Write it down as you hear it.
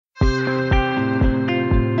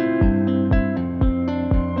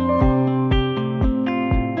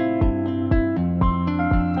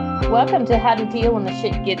welcome to How to Deal When the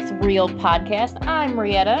Shit Gets Real podcast. I'm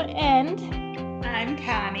Marietta, and I'm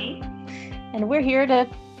Connie. And we're here to,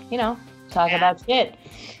 talk about shit.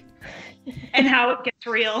 And how it gets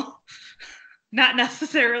real. Not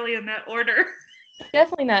necessarily in that order.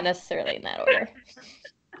 Definitely not necessarily in that order.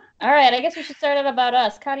 All right, I guess we should start out about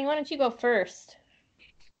us. Connie, why don't you go first?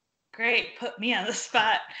 Great, put me on the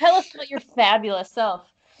spot. Tell us about your fabulous self.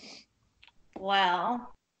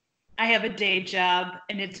 Well, I have a day job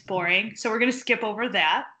and it's boring, so we're going to skip over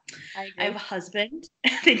that. I have a husband.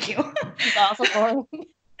 Thank you. He's also boring.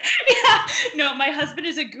 Yeah, no, my husband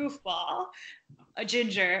is a goofball, a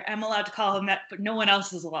ginger. I'm allowed to call him that, but no one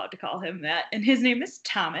else is allowed to call him that. And his name is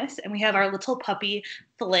Thomas, and we have our little puppy,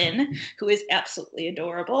 Flynn, who is absolutely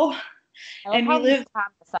adorable. And we live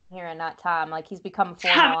Thomas on here and not Tom. Like, he's become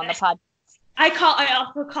formal on the podcast. I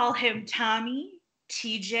also call him Tommy.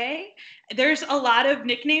 TJ. There's a lot of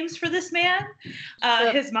nicknames for this man.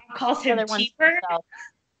 His mom calls him Teeper.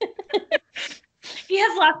 He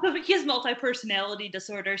has multi-personality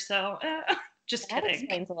disorder, so just that kidding.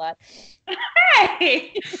 Explains a lot.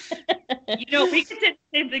 Hey! We could say the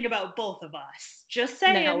same thing about both of us. Just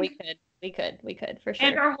saying. No, we could, for sure.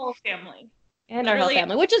 And our whole family.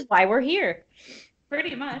 Which is why we're here.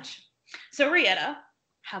 Pretty much. So, Rietta,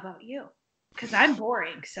 how about you? Because I'm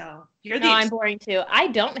boring, so I'm boring too. I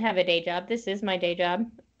don't have a day job. This is my day job,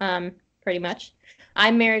 pretty much.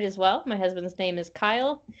 I'm married as well. My husband's name is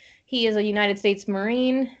Kyle. He is a United States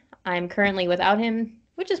Marine. I'm currently without him,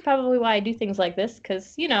 which is probably why I do things like this,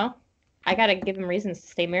 because, I got to give him reasons to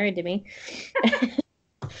stay married to me.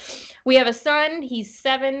 We have a son. He's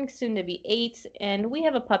 7, soon to be 8, and we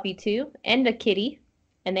have a puppy too, and a kitty,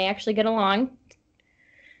 and they actually get along.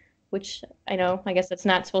 Which I guess it's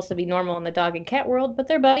not supposed to be normal in the dog and cat world, but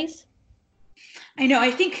they're buddies. I know.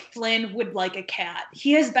 I think Flynn would like a cat.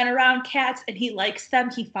 He has been around cats and he likes them.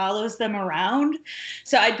 He follows them around.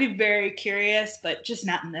 So I'd be very curious, but just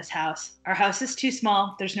not in this house. Our house is too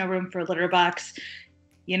small. There's no room for a litter box,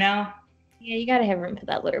 Yeah, you got to have room for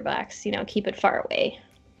that litter box, keep it far away.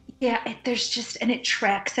 Yeah, and it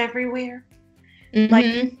tracks everywhere.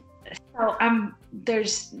 Mm-hmm. So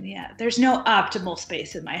there's no optimal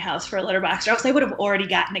space in my house for a litter box, or else I would have already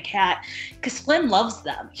gotten a cat, because Flynn loves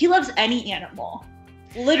them. He loves any animal,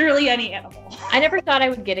 literally any animal. I never thought I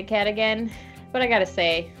would get a cat again, but I gotta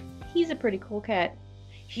say, he's a pretty cool cat.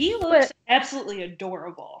 He looks absolutely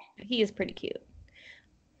adorable. He is pretty cute.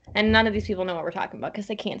 And none of these people know what we're talking about because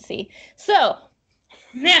they can't see. So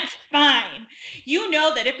that's fine. You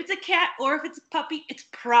know that if it's a cat or if it's a puppy, it's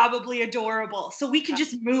probably adorable. So we can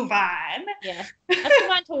just move on. Yeah. Let's move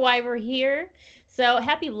on to why we're here. So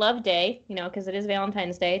happy Love Day, because it is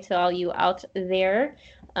Valentine's Day, to all you out there,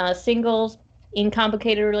 singles, in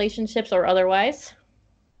complicated relationships or otherwise.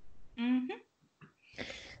 Mm-hmm.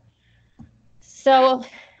 So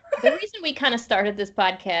the reason we kind of started this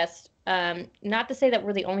podcast, not to say that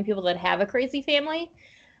we're the only people that have a crazy family,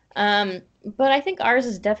 but I think ours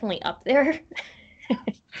is definitely up there.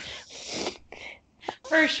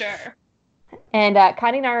 For sure. And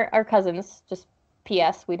Connie and our cousins, just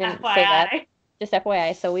P.S., we didn't say that. Just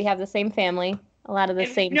FYI. So we have the same family, a lot of the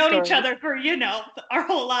same known stories. Each other for, our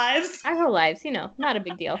whole lives. Our whole lives, not a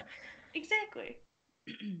big deal. Exactly.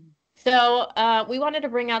 So we wanted to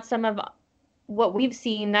bring out some of what we've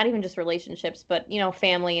seen, not even just relationships, but,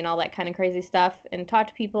 family and all that kind of crazy stuff, and talk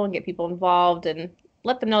to people and get people involved and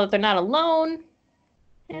let them know that they're not alone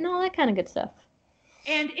and all that kind of good stuff.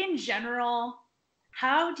 And in general,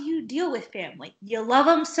 how do you deal with family? You love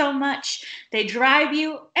them so much. They drive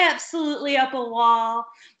you absolutely up a wall,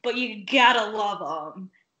 but you gotta love them.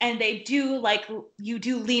 And you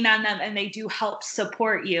do lean on them and they do help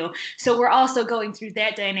support you. So we're also going through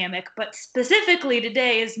that dynamic. But specifically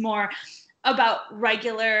today is more about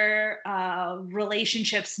regular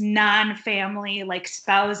relationships, non-family, like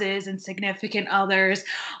spouses and significant others,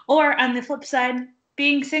 or on the flip side,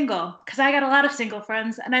 being single, because I got a lot of single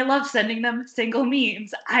friends and I love sending them single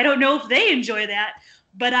memes. I don't know if they enjoy that,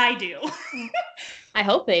 but I do. I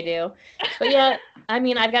hope they do. But yeah,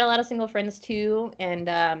 I've got a lot of single friends too, and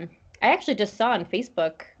I actually just saw on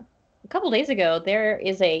Facebook a couple days ago, there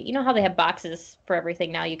is how they have boxes for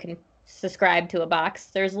everything now, you can subscribe to a box.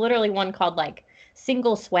 There's literally one called like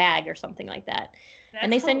Single Swag or something like that. That's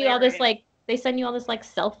and they send hilarious. you all this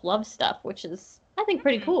self-love stuff, which is, I think,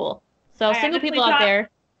 pretty cool. So single people out there.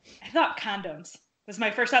 I thought condoms was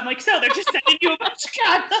my first thought. I'm like, so they're just sending you a bunch of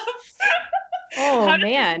condoms. Oh, how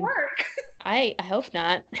man. Does this work? I hope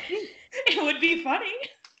not. It would be funny.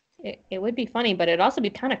 It would be funny, but it'd also be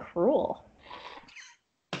kind of cruel.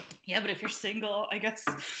 Yeah, but if you're single, I guess,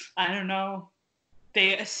 I don't know.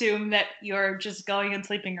 they assume that you're just going and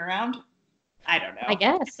sleeping around. I don't know. I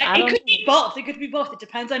guess. It could be both. It could be both. It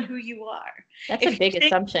depends on who you are. That's a big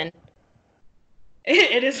assumption.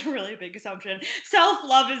 It is a really big assumption.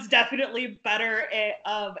 Self-love is definitely better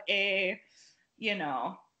of a, you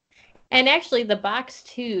know. And actually, the box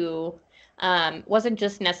too wasn't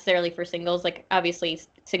just necessarily for singles. Like, obviously,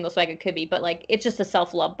 single swag it could be, but like it's just a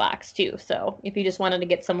self-love box too. So if you just wanted to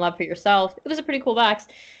get some love for yourself, it was a pretty cool box.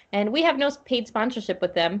 And we have no paid sponsorship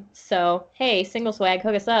with them. So hey, single swag,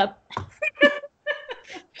 hook us up.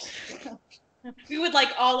 We would like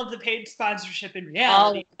all of the paid sponsorship in reality.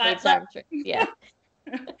 All of the paid sponsorship, yeah.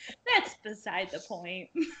 That's beside the point.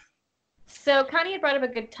 So Connie had brought up a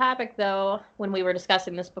good topic, though, when we were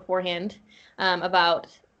discussing this beforehand, about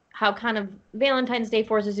how kind of Valentine's Day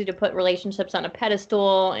forces you to put relationships on a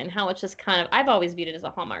pedestal, and how it's just kind of, I've always viewed it as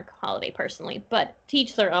a Hallmark holiday personally, but to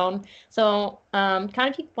each their own. So why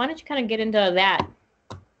don't you kind of get into that?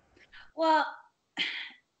 Well,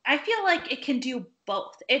 I feel like it can do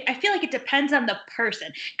both. I feel like it depends on the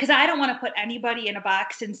person, because I don't want to put anybody in a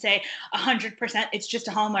box and say 100% it's just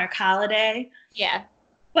a Hallmark holiday. Yeah.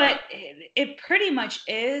 But it pretty much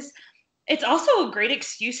is. It's also a great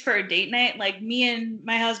excuse for a date night. Like, me and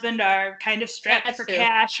my husband are kind of strapped for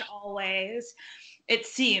cash always, it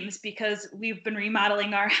seems, because we've been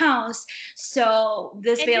remodeling our house. So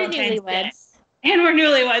this Valentine's Day. And we're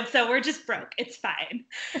newlyweds, so we're just broke. It's fine.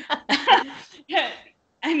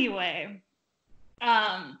 Anyway,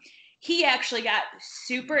 he actually got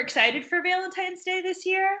super excited for Valentine's Day this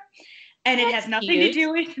year. And it has nothing to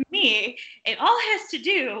do with me. It all has to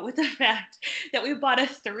do with the fact that we bought a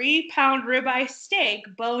 3-pound ribeye steak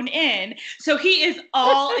bone in. So he is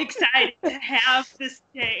all excited to have the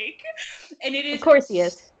steak. And it is, of course he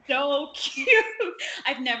is, so cute.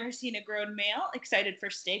 I've never seen a grown male excited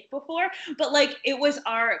for steak before, but like, it was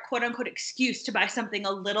our quote unquote excuse to buy something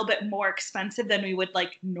a little bit more expensive than we would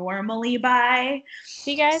like normally buy.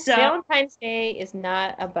 See, guys, Valentine's Day is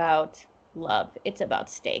not about love, it's about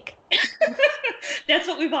steak. That's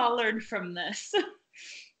what we've all learned from this.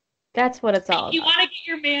 That's what it's all about. You want to get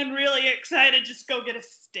your man really excited, just go get a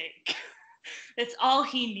steak. That's all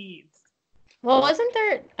he needs. Well, wasn't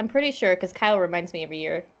there, I'm pretty sure, because Kyle reminds me every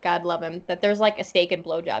year, God love him, that there's like a steak and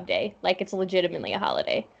blowjob day. Like, it's legitimately a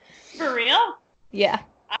holiday. For real? Yeah.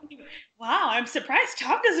 Wow, I'm surprised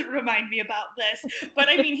Tom doesn't remind me about this. But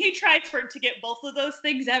I mean, he tries to get both of those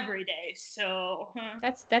things every day, so.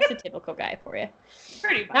 That's a typical guy for you.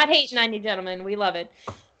 Pretty much. Not hating on you, gentlemen. We love it.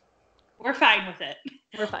 We're fine with it.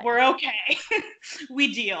 We're fine. We're okay.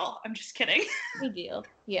 We deal. I'm just kidding. We deal.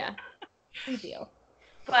 Yeah. We deal.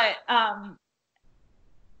 But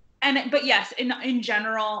yes, in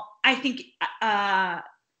general, I think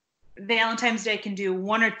Valentine's Day can do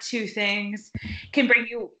one or two things, can bring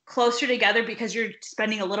you closer together because you're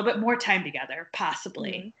spending a little bit more time together,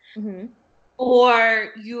 possibly. Mm-hmm.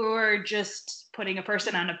 Or you're just putting a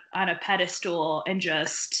person on a pedestal and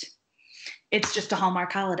it's just a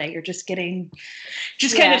Hallmark holiday. You're just kind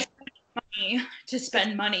of money to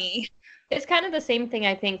spend money. It's kind of the same thing,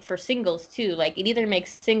 I think, for singles too. Like, it either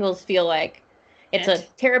makes singles feel like it's a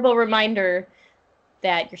terrible reminder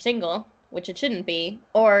that you're single, which it shouldn't be,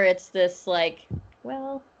 or it's this like,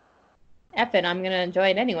 well, F it, I'm gonna enjoy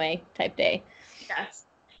it anyway type day. Yes.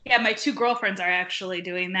 Yeah, my 2 girlfriends are actually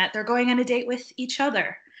doing that. They're going on a date with each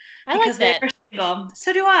other. I like that. They're single.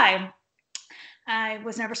 So do I. I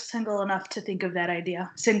was never single enough to think of that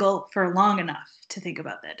idea. Single for long enough to think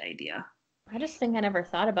about that idea. I just think I never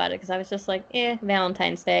thought about it because I was just like,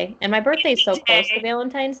 Valentine's Day. And my birthday's so close to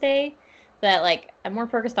Valentine's Day that, like, I'm more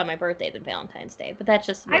focused on my birthday than Valentine's Day. But that's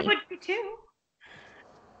just me. I would be too.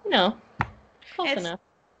 You know, close enough.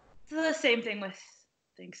 It's the same thing with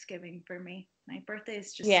Thanksgiving for me. My birthday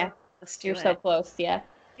is just so close to so close, yeah.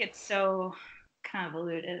 It's so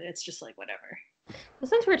convoluted. It's just like, whatever. Well,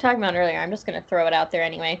 since we were talking about it earlier, I'm just going to throw it out there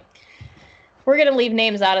anyway. We're going to leave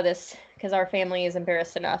names out of this because our family is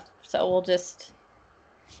embarrassed enough. So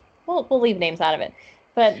we'll leave names out of it.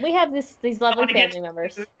 But we have these lovely family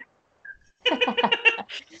members.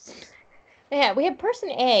 Yeah, we have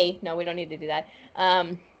person A. No, we don't need to do that.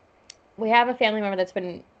 We have a family member that's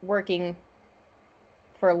been working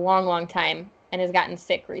for a long, long time and has gotten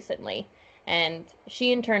sick recently. And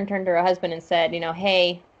she in turn turned to her husband and said,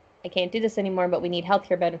 hey, I can't do this anymore, but we need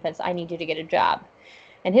healthcare benefits. I need you to get a job.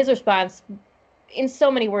 And his response, in so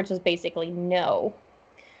many words, was basically no.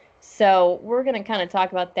 So we're going to kind of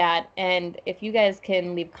talk about that. And if you guys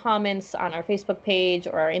can leave comments on our Facebook page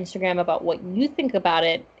or our Instagram about what you think about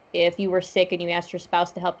it, if you were sick and you asked your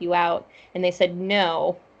spouse to help you out and they said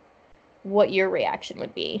no, what your reaction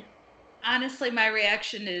would be. Honestly, my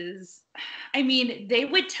reaction is, I mean, they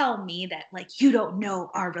would tell me that, like, you don't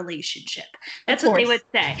know our relationship. Of That's what they course.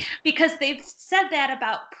 would say, because they've said that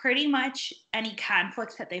about pretty much any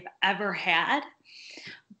conflicts that they've ever had.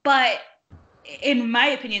 But in my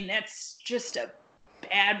opinion, that's just a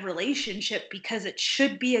bad relationship, because it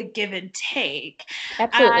should be a give and take.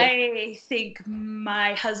 Absolutely. I think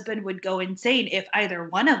my husband would go insane if either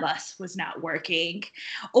one of us was not working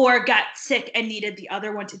or got sick and needed the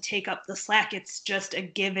other one to take up the slack. It's just a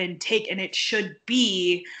give and take, and it should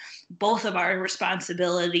be both of our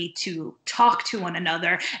responsibility to talk to one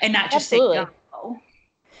another and not just say Absolutely. no.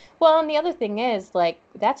 Well, and the other thing is, like,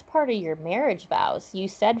 that's part of your marriage vows. You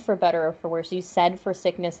said for better or for worse, you said for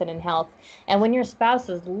sickness and in health. And when your spouse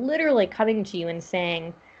is literally coming to you and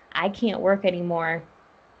saying, I can't work anymore.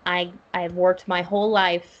 I've worked my whole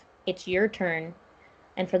life. It's your turn.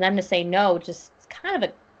 And for them to say no, just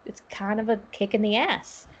it's kind of a kick in the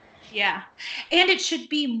ass. Yeah. And it should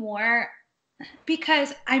be more,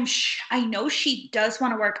 because I know she does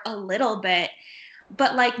want to work a little bit,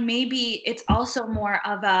 but like maybe it's also more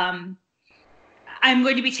of I'm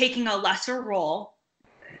going to be taking a lesser role,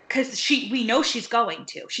 because we know she's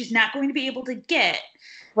not going to be able to get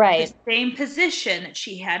the Right. same position that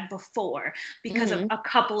she had before because of Hmm. a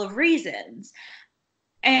couple of reasons.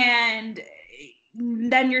 And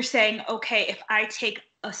then you're saying, okay, if I take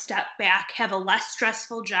a step back, have a less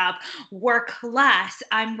stressful job, work less,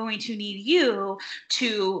 I'm going to need you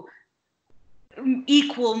to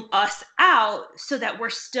equal us out so that we're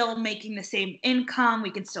still making the same income. We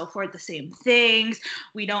can still afford the same things.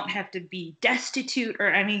 We don't have to be destitute or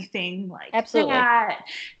anything like Absolutely. that.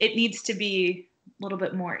 It needs to be a little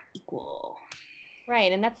bit more equal.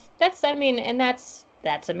 Right. And that's I mean, and that's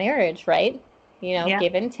a marriage, right? You know, Yeah.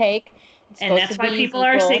 give and take. It's And supposed to that's why be people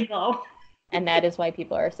are equal, single. and that is why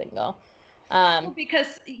people are single. Well, Um,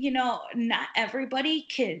 because, not everybody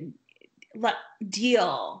can let,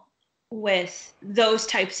 deal with those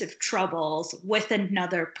types of troubles with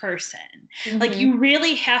another person. Like, mhm. you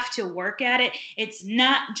really have to work at it. It's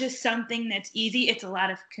not just something that's easy. It's a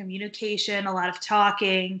lot of communication, a lot of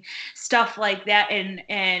talking, stuff like that,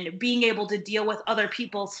 and being able to deal with other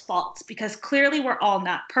people's faults, because clearly we're all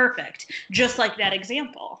not perfect, just like that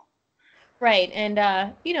example. Right. And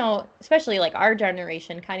you know, especially like our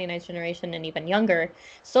generation, Connie and I's generation, and even younger,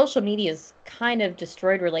 social media's kind of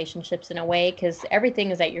destroyed relationships in a way because everything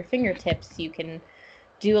is at your fingertips. You can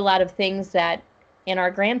do a lot of things that in our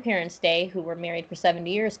grandparents' day, who were married for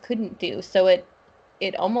 70 years, couldn't do. So it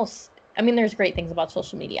almost, I mean, there's great things about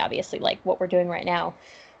social media, obviously, like what we're doing right now,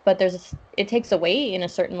 but it takes away in a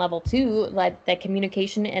certain level too, like that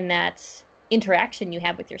communication and that interaction you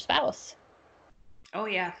have with your spouse. Oh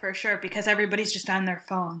yeah, for sure, because everybody's just on their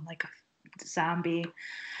phone like a zombie.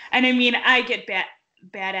 And I mean, I get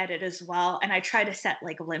bad at it as well, and I try to set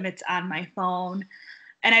like limits on my phone.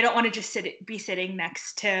 And I don't want to just be sitting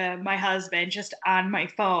next to my husband just on my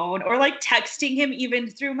phone, or like texting him even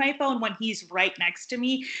through my phone when he's right next to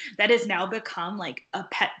me. That has now become like a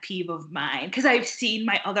pet peeve of mine, because I've seen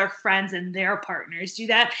my other friends and their partners do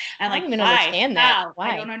that. I'm I don't like, even why? understand that. How?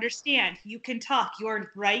 I don't Why? understand. You can talk. You're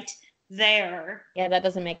right there. Yeah, that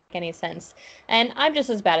doesn't make any sense. And I'm just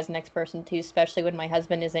as bad as the next person too, especially when my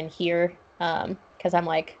husband is in here. Because I'm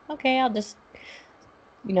like, okay, I'll just,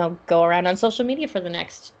 you know, go around on social media for the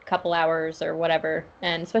next couple hours or whatever.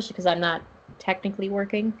 And especially because I'm not technically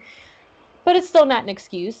working, but it's still not an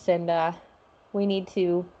excuse. And we need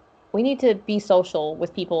to, we need to be social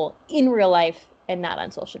with people in real life and not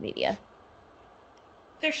on social media.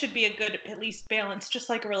 There should be a good, at least, balance, just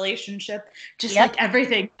like a relationship, just Yep. like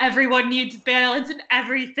everything. Everyone needs balance in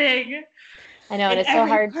everything, I know, and in it's so every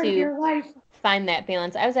hard part of to your life. find that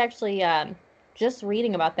balance. I was actually just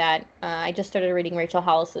reading about that. I just started reading Rachel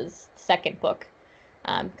Hollis's second book,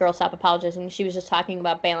 Girl Stop Apologizing. She was just talking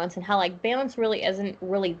about balance and how like balance really isn't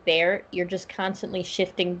really there. You're just constantly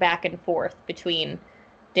shifting back and forth between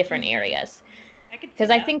different Mm-hmm. areas. I could see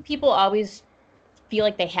Because I that. think people always feel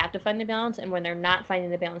like they have to find the balance, and when they're not finding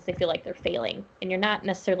the balance, they feel like they're failing. And you're not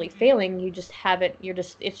necessarily Mm-hmm. failing. You just have it. You're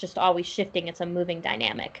just it's just always shifting. It's a moving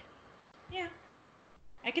dynamic. Yeah,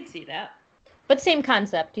 I could see that. But same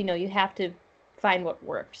concept. You know, you have to find what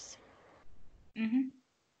works. Mm-hmm.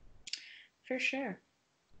 For sure.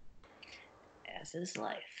 As is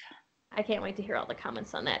life. I can't wait to hear all the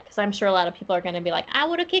comments on that because I'm sure a lot of people are going to be like, I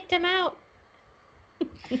would have kicked him out.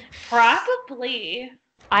 Probably.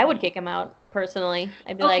 I would kick him out personally.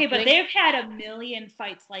 I'd be Okay, like, but they've had a million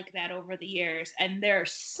fights like that over the years, and they're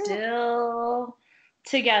still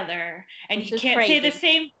together. And which you is can't say the crazy.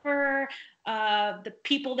 same for the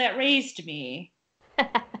people that raised me.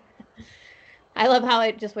 I love how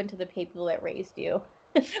it just went to the people that raised you.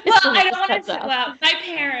 Well, I don't want to single out my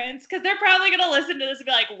parents because they're probably going to listen to this and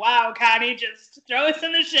be like, wow, Connie, just throw us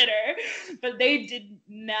in the shitter. But they did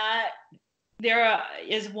not. There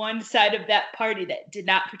is one side of that party that did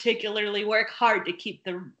not particularly work hard to keep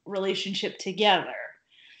the relationship together.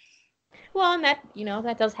 Well, and that,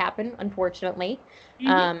 that does happen, unfortunately.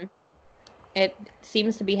 Mm-hmm. It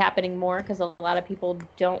seems to be happening more because a lot of people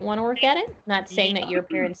don't want to work at it. Not saying that your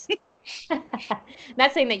parents...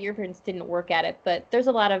 Not saying that your parents didn't work at it, but there's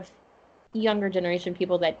a lot of younger generation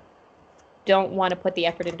people that don't want to put the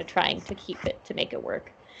effort into trying to keep it, to make it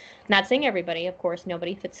work. Not saying everybody, of course,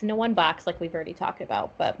 nobody fits into one box like we've already talked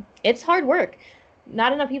about, but it's hard work.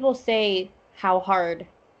 Not enough people say how hard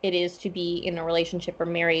it is to be in a relationship or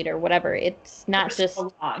married or whatever. It's not just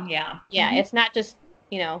so long, yeah. Yeah, it's not just,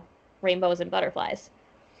 rainbows and butterflies.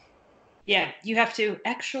 Yeah, you have to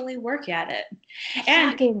actually work at it.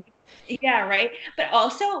 And yeah, right. But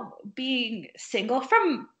also being single,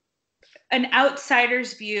 from an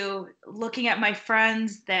outsider's view, looking at my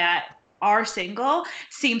friends that are single,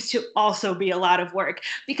 seems to also be a lot of work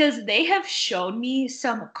because they have shown me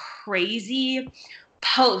some crazy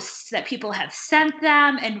posts that people have sent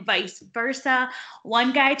them and vice versa.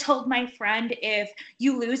 One guy told my friend, if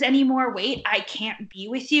you lose any more weight, I can't be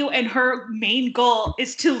with you. And her main goal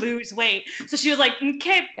is to lose weight. So she was like,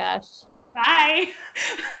 okay, gosh, bye.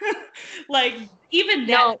 Like, even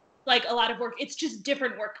that, like, a lot of work. It's just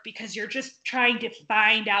different work because you're just trying to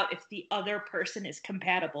find out if the other person is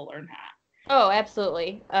compatible or not. Oh,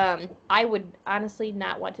 absolutely. I would honestly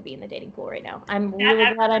not want to be in the dating pool right now. I'm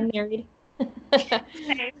really glad I'm married.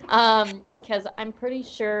 Because I'm pretty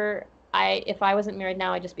sure if I wasn't married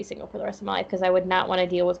now, I'd just be single for the rest of my life because I would not want to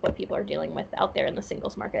deal with what people are dealing with out there in the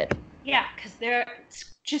singles market. Yeah, because they're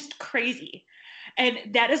just crazy. And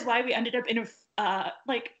that is why we ended up in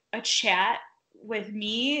a chat with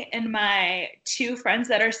me and my two friends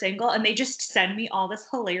that are single, and they just send me all this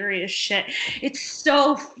hilarious shit. It's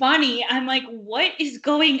so funny. I'm like, what is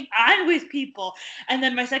going on with people? And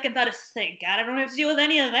then my second thought is, thank God I don't have to deal with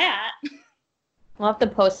any of that. We'll have to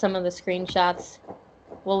post some of the screenshots.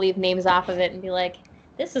 We'll leave names off of it and be like,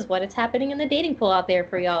 this is what is happening in the dating pool out there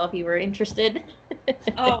for y'all if you were interested.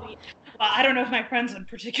 Oh, well, I don't know if my friends would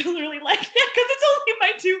particularly like that because it's only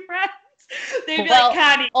my two friends. They'd be like,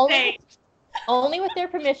 Connie, only with their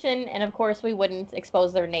permission, and of course we wouldn't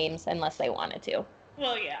expose their names unless they wanted to.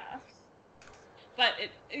 Well, yeah. But,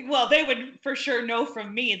 they would for sure know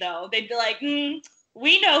from me, though. They'd be like,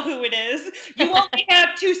 we know who it is. You only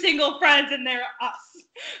have two single friends and they're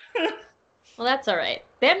us. Well, that's all right.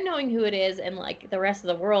 Them knowing who it is and like the rest of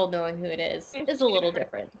the world knowing who it is a little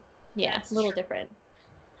different. Yeah, it's a little different.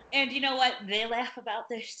 And you know what? They laugh about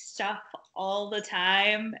this stuff all the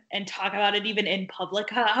time and talk about it even in public,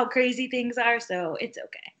 how crazy things are. So it's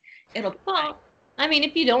okay. It'll be fine. I mean,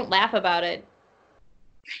 if you don't laugh about it,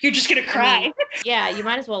 you're just going to cry. I mean, yeah, you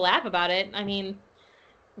might as well laugh about it. I mean,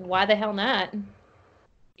 why the hell not?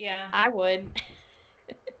 Yeah. I would.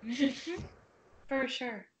 For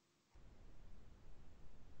sure.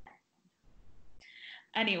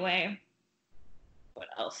 Anyway, what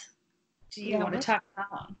else do you want to talk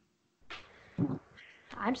about?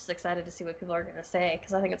 I'm just excited to see what people are going to say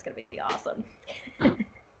because I think it's going to be awesome.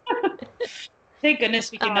 Thank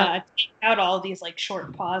goodness we can take out all these like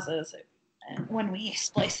short pauses when we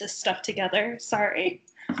splice this stuff together. Sorry.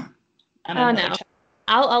 Oh no,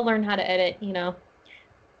 I'll learn how to edit.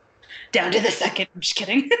 Down to the second. I'm just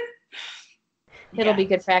kidding. It'll be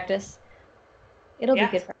good practice. It'll be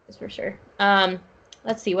good practice for sure.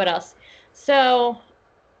 Let's see what else. So,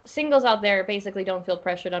 singles out there basically don't feel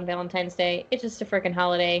pressured on Valentine's Day. It's just a freaking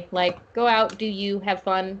holiday. Like, go out, do you, have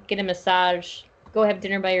fun, get a massage, go have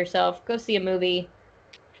dinner by yourself, go see a movie.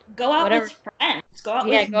 Go out with friends. Go out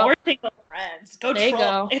with more single friends. Go there troll. You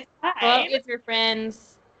go. It's fine. Go out with your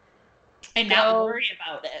friends. And not worry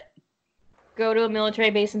about it. Go to a military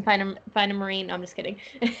base and find a Marine. No, I'm just kidding.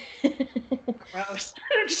 Gross.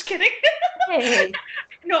 I'm just kidding. Hey.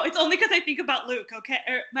 No, it's only because I think about Luke, okay?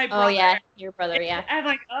 My brother. Oh, yeah, your brother, yeah. I'm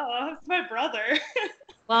like, oh, it's my brother.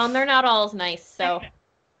 Well, and they're not all as nice, so.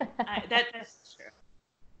 That's true.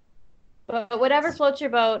 But whatever floats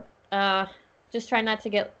your boat, just try not to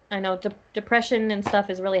get, I know, depression and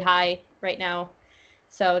stuff is really high right now.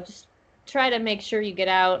 So just try to make sure you get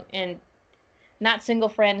out and not single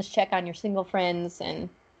friends, check on your single friends and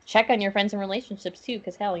check on your friends in relationships too,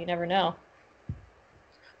 because hell, you never know.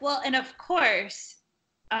 Well, and of course,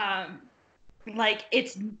 like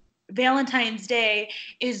it's Valentine's Day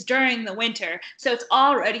is during the winter, so it's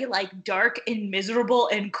already like dark and miserable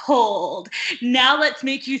and cold. Now let's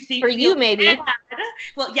make you For you, maybe. bad.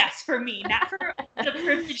 Well, yes, for me, not for the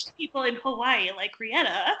privileged people in Hawaii like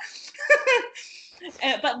Rietta.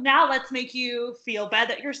 But now let's make you feel bad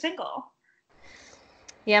that you're single.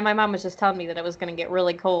 Yeah, my mom was just telling me that it was going to get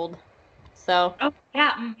really cold. So. Oh,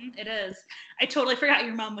 yeah, it is. I totally forgot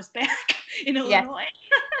your mom was back in Illinois.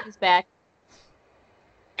 Yeah, she's back.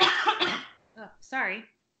 Oh, sorry.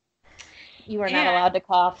 You are not allowed to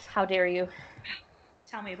cough. How dare you?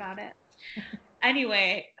 Tell me about it.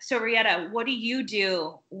 Anyway, so Rietta, what do you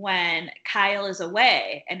do when Kyle is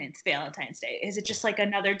away and it's Valentine's Day? Is it just like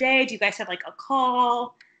another day? Do you guys have like a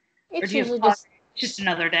call? It's usually just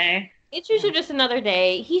another day? It's usually just another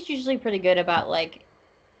day. He's usually pretty good about like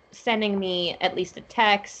sending me at least a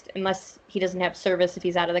text, unless he doesn't have service if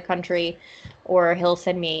he's out of the country, or he'll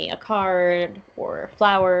send me a card or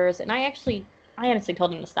flowers. And I honestly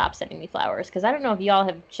told him to stop sending me flowers, because I don't know if y'all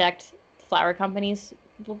have checked flower companies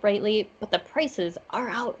lately, but the prices are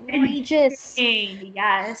outrageous.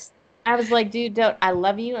 Yes. I was like, dude, I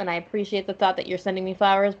love you and I appreciate the thought that you're sending me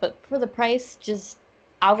flowers, but for the price,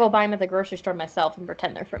 I'll go buy them at the grocery store myself and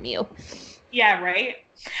pretend they're from you. Yeah, right.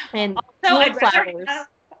 And also,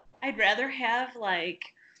 I'd rather have like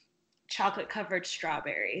chocolate covered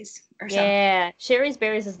strawberries or something. Yeah, Sherry's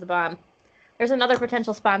Berries is the bomb. There's another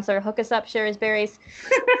potential sponsor. Hook us up, Sherry's Berries.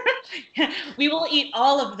 We will eat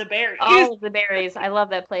all of the berries. All of the berries. I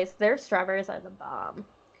love that place. Their strawberries are the bomb.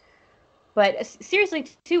 But seriously,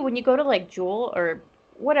 too, when you go to like Jewel or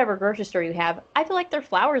whatever grocery store you have, I feel like their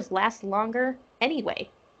flowers last longer anyway.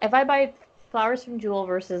 If I buy flowers from Jewel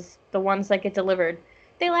versus the ones that get delivered,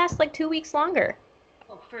 they last like 2 weeks longer.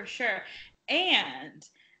 Oh, for sure. And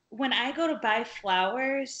when I go to buy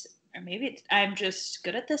flowers, or maybe I'm just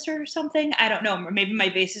good at this or something, I don't know, or maybe my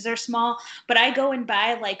vases are small, but I go and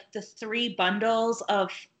buy like the 3 bundles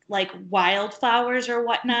of like wildflowers or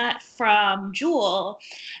whatnot from Jewel.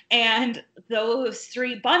 And those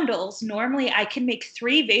 3 bundles, normally I can make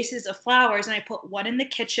 3 vases of flowers, and I put one in the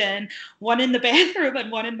kitchen, one in the bathroom,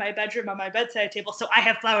 and one in my bedroom on my bedside table. So I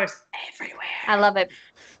have flowers everywhere. I love it.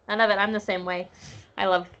 I'm the same way. I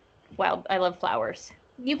love flowers.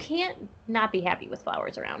 You can't not be happy with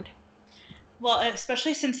flowers around. Well,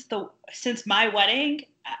 especially since my wedding,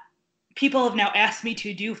 people have now asked me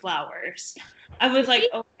to do flowers. I was like,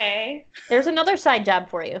 okay. There's another side job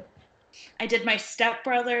for you. I did my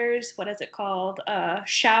stepbrother's, what is it called?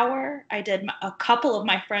 Shower. I did a couple of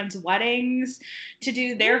my friends' weddings to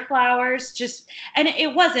do their flowers. And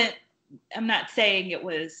it wasn't, I'm not saying it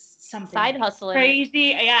was something side hustling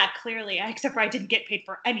crazy. Yeah, clearly, except for I didn't get paid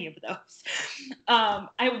for any of those.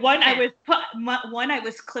 I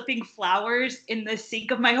was clipping flowers in the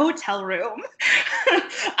sink of my hotel room.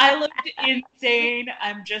 I looked insane.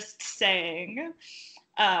 I'm just saying.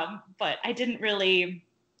 But I didn't really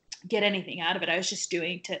get anything out of it. I was just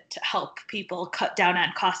doing to help people cut down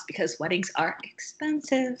on costs, because weddings are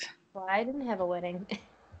expensive. Well, I didn't have a wedding.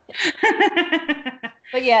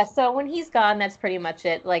 But yeah, so when he's gone, that's pretty much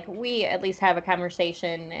it. Like, we at least have a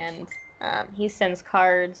conversation, and he sends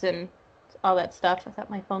cards and all that stuff. I thought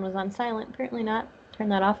my phone was on silent. Apparently not. Turn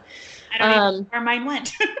that off. I don't know where mine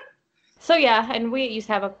went. So yeah, and we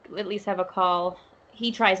at least have a call.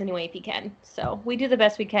 He tries anyway if he can. So we do the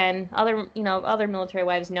best we can. Other military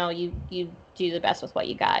wives know you do the best with what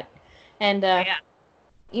you got, and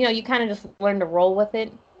you kind of just learn to roll with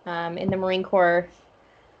it. In the Marine Corps,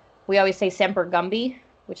 we always say Semper Gumby,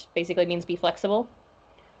 which basically means be flexible.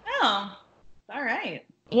 Oh, all right.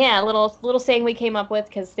 Yeah, a little saying we came up with,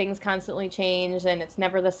 because things constantly change and it's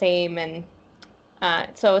never the same, and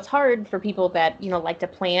so it's hard for people that like to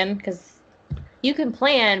plan, because you can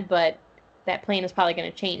plan, but that plan is probably going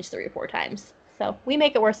to change 3 or 4 times. So we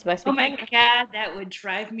make it worse the best we can. Oh my God, that would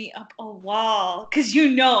drive me up a wall, because you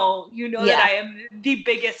know that I am the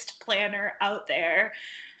biggest planner out there.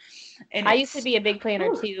 And I used to be a big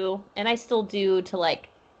planner too, and I still do to like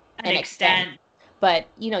an extent. But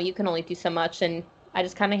you can only do so much, and I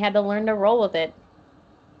just kind of had to learn to roll with it.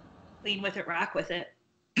 Lean with it, rock with it.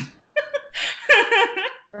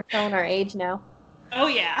 We're showing our age now. Oh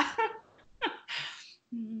yeah.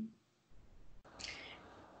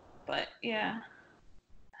 But yeah,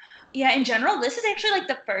 in general, this is actually like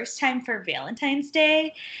the first time for Valentine's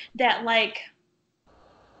Day that, like,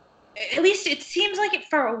 at least it seems like it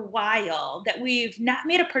for a while, that we've not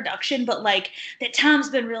made a production, but like that Tom's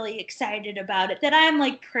been really excited about it, that I'm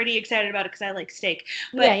like pretty excited about it because I like steak.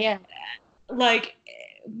 But yeah. Like,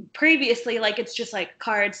 previously, like, it's just like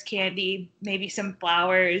cards, candy, maybe some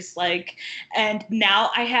flowers, like, and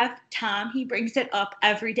now I have Tom. He brings it up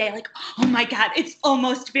every day, like, oh my God, it's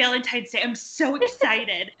almost Valentine's Day. I'm so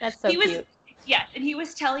excited. That's so cute. Yeah, and he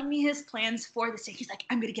was telling me his plans for this day. He's like,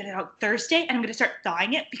 I'm going to get it out Thursday, and I'm going to start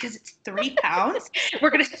thawing it because it's 3 pounds.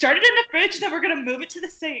 We're going to start it in the fridge, then we're going to move it to the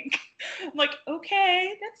sink. I'm like,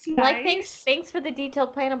 okay, that's nice. Like, thanks for the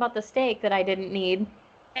detailed plan about the steak that I didn't need.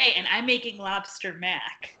 Hey, and I'm making lobster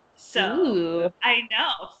mac. So, ooh. I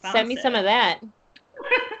know. Send me some of that.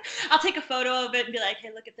 I'll take a photo of it and be like,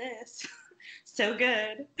 hey, look at this. So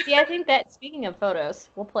good. Yeah, I think that, speaking of photos,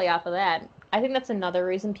 we'll play off of that. I think that's another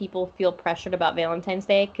reason people feel pressured about Valentine's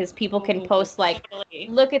Day, because people can post, like, totally.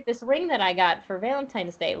 Look at this ring that I got for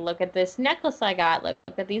Valentine's Day. Look at this necklace I got. Look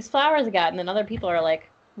at these flowers I got. And then other people are like,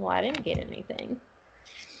 well, I didn't get anything.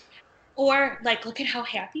 Or, like, look at how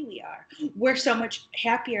happy we are. We're so much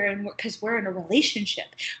happier because we're in a relationship,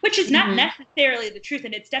 which is not necessarily the truth.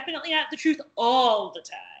 And it's definitely not the truth all the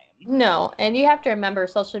time. No, and you have to remember,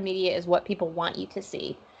 social media is what people want you to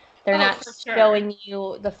see. They're not showing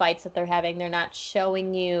you the fights that they're having. They're not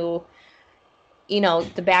showing you,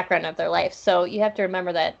 the background of their life. So you have to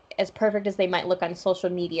remember that as perfect as they might look on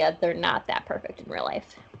social media, they're not that perfect in real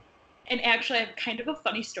life. And actually, I have kind of a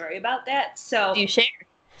funny story about that. So you share.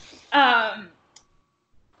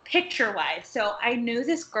 Picture-wise, so I knew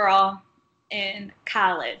this girl in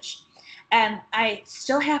college, and I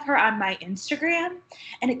still have her on my Instagram,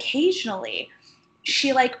 and occasionally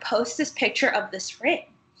she, like, posts this picture of this ring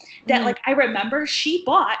that, like, I remember she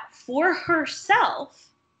bought for herself,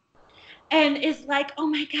 and is like, oh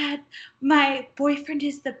my God, my boyfriend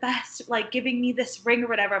is the best, like, giving me this ring or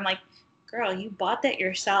whatever. I'm like, girl, you bought that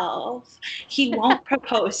yourself. He won't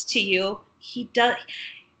propose to you.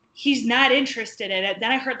 He's not interested in it.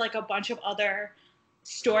 Then I heard, like, a bunch of other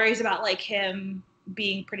stories about, like, him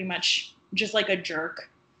being pretty much just, like, a jerk.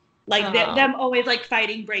 Like, them always, like,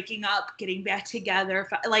 fighting, breaking up, getting back together.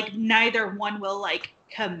 Like, neither one will, like,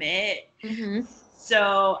 commit.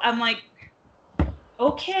 So I'm like,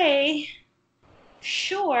 okay,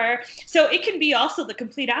 sure. So it can be also the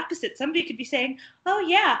complete opposite. Somebody could be saying, oh,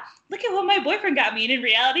 yeah, look at what my boyfriend got me. And in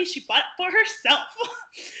reality, she bought it for herself.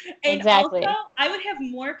 And exactly. Also, I would have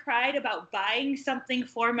more pride about buying something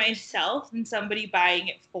for myself than somebody buying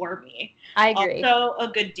it for me. I agree. Also, a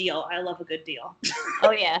good deal. I love a good deal.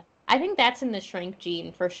 Oh, yeah. I think that's in the shrink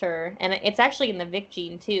gene for sure. And it's actually in the Vic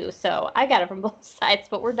gene, too. So I got it from both sides,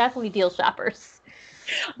 but we're definitely deal shoppers.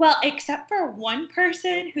 Well, except for one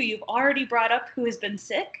person who you've already brought up who has been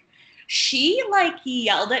sick. She, like,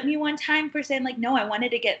 yelled at me one time for saying, like, no, I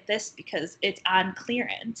wanted to get this because it's on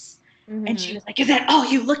clearance. And she was like, is that all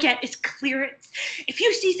you look at is clearance? If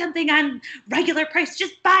you see something on regular price,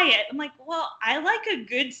 just buy it. I'm like, well, I like a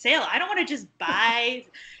good sale. I don't want to just buy,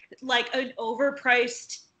 like, an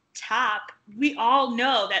overpriced top. We all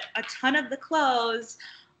know that a ton of the clothes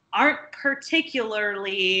aren't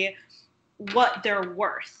particularly what they're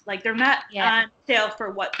worth. Like, they're not on sale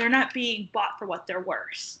for what they're not being bought for what they're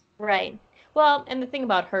worth. Right. Well, and the thing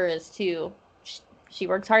about her is, too, she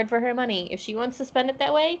works hard for her money. If she wants to spend it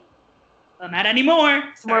that way, well, not anymore.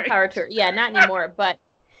 Sorry. More power to her. Yeah, not anymore. But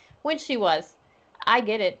when she was, I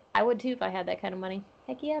get it. I would too if I had that kind of money.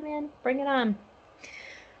 Heck yeah, man. Bring it on.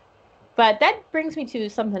 But that brings me to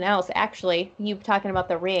something else, actually. You talking about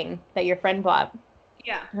the ring that your friend bought.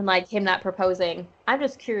 Yeah. And, like, him not proposing. I'm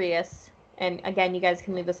just curious. And, again, you guys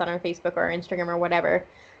can leave this on our Facebook or our Instagram or whatever.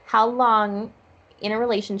 How long in a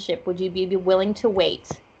relationship would you be willing to wait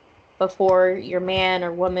before your man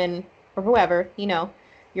or woman or whoever,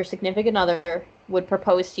 your significant other would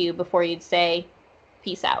propose to you before you'd say,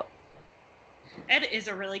 peace out? That is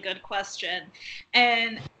a really good question.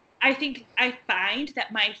 And I think I find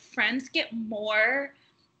that my friends get more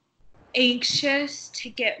anxious to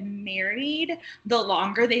get married the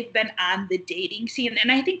longer they've been on the dating scene. And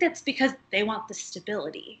I think that's because they want the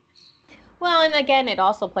stability. Well, and again, it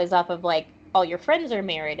also plays off of, like, all your friends are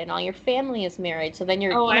married and all your family is married. So then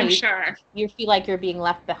you feel like you're being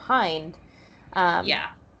left behind.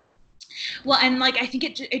 Yeah. Well, and, like, I think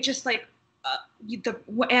it just, like,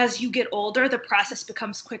 as you get older, the process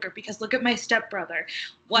becomes quicker, because look at my stepbrother.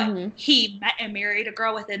 He met and married a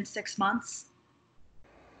girl within 6 months.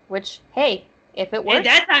 Which, hey, if it works,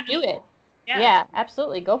 do it. Yeah,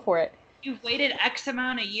 absolutely. Go for it. You've waited X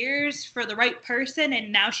amount of years for the right person,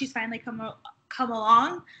 and now she's finally come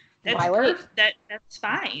along. Why wait? That's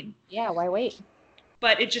fine. Yeah, why wait?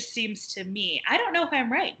 But it just seems to me, I don't know if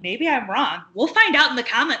I'm right. Maybe I'm wrong. We'll find out in the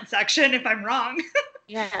comment section if I'm wrong.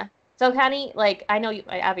 Yeah. So, Connie, like, I know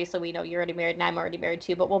obviously we know you're already married and I'm already married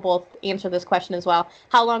too, but we'll both answer this question as well.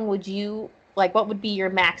 How long would you like, what would be your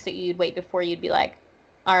max that you'd wait before you'd be like,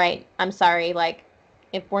 all right, I'm sorry, like,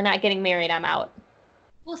 if we're not getting married, I'm out?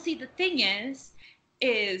 Well, see, the thing is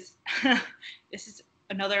this is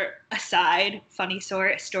another aside, funny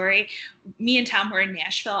story. Me and Tom were in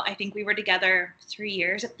Nashville. I think we were together 3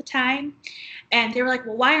 years at the time. And they were like,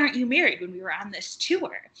 well, why aren't you married when we were on this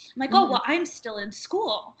tour? I'm like, oh, well, I'm still in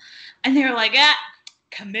school. And they were like,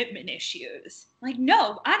 commitment issues. I'm like,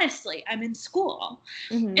 no, honestly, I'm in school.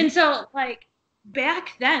 And so, like,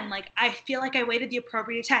 back then, like, I feel like I waited the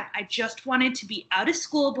appropriate time. I just wanted to be out of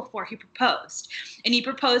school before he proposed. And he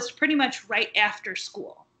proposed pretty much right after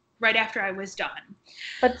school, right after I was done.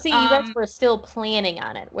 But see, you guys were still planning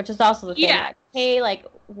on it, which is also the thing. Yeah. Like, hey, like,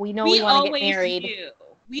 we know we want to get married.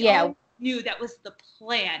 We always knew that was the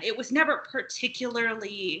plan. It was never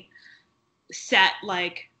particularly set,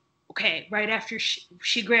 like, okay, right after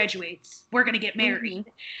she graduates, we're going to get married.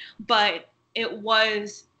 But it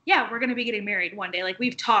was, yeah, we're going to be getting married one day. Like,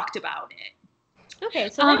 we've talked about it. Okay,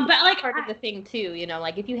 so that's like part of the thing too, you know,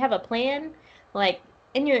 like, if you have a plan, like,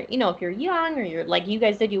 and you're, you know, if you're young or you're like you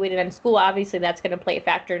guys did, you waited on school, obviously that's going to play a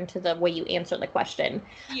factor into the way you answer the question.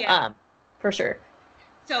 Yeah. For sure.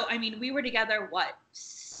 So, I mean, we were together,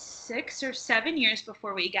 6 or 7 years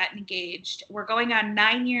before we got engaged. We're going on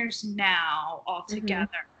 9 years now altogether.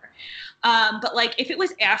 But, like, if it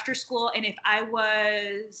was after school and if I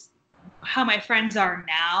was how my friends are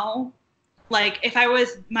now, like, if I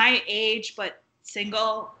was my age but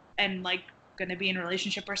single and, like, going to be in a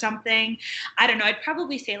relationship or something, I don't know, I'd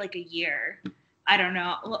probably say, like, a year. I don't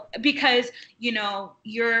know, because, you know,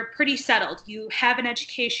 you're pretty settled. You have an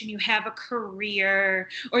education, you have a career,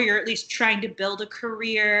 or you're at least trying to build a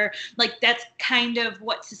career. Like, that's kind of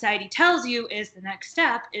what society tells you is the next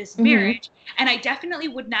step is marriage. And I definitely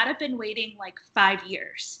would not have been waiting like 5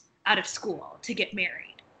 years out of school to get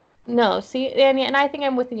married. No, see, and I think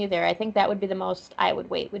I'm with you there. I think that would be the most I would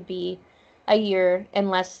wait, would be a year,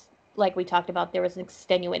 unless, like we talked about, there was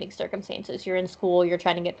extenuating circumstances. You're in school, you're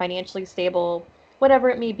trying to get financially stable,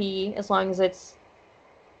 whatever it may be, as long as it's...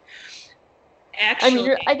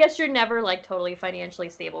 Actually, I guess you're never, like, totally financially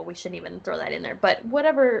stable. We shouldn't even throw that in there. But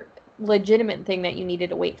whatever legitimate thing that you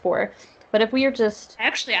needed to wait for. But if we are just...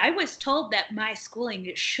 Actually, I was told that my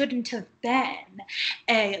schooling shouldn't have been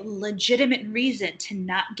a legitimate reason to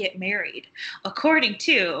not get married, according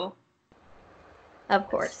to... Of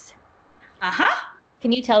course. Uh-huh.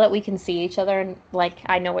 Can you tell that we can see each other and, like,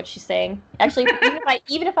 I know what she's saying? Actually,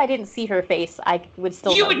 even if I didn't see her face, I would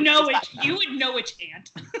still You would know which aunt.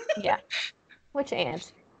 Yeah. Which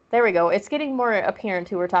aunt? There we go. It's getting more apparent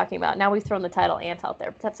who we're talking about. Now we've thrown the title aunt out there,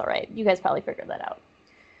 but that's all right. You guys probably figured that out.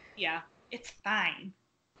 Yeah, it's fine.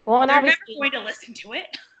 Well, and they're obviously, never going to listen to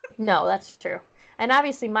it. No, that's true. And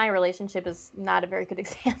obviously my relationship is not a very good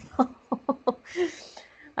example.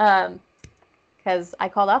 Because I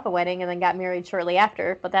called off a wedding and then got married shortly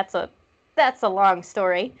after, but that's a long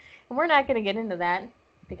story. And we're not going to get into that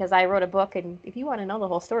because I wrote a book, and if you want to know the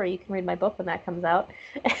whole story, you can read my book when that comes out.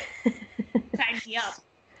 Sign me up.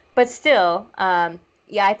 But still,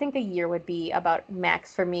 yeah, I think a year would be about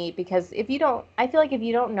max for me, because I feel like if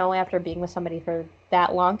you don't know after being with somebody for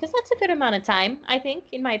that long, because that's a good amount of time, I think,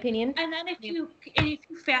 in my opinion. And then if you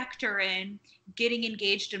factor in getting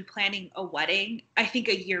engaged and planning a wedding, I think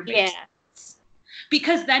a year makes sense.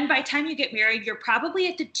 Because then by the time you get married, you're probably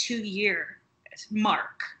at the 2-year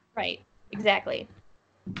mark. Right, exactly.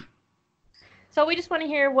 So we just want to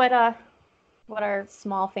hear what our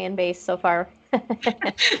small fan base so far.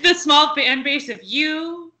 The small fan base of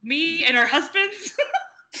you, me, and our husbands.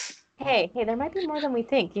 Hey, there might be more than we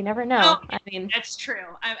think. You never know. Oh, I mean, that's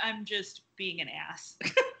true. I'm just being an ass.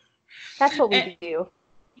 That's what we do.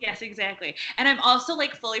 Yes, exactly. And I'm also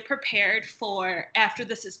like fully prepared for, after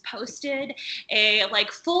this is posted, a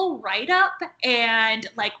like full write-up and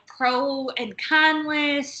like pro and con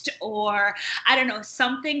list, or I don't know,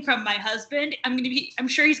 something from my husband. I'm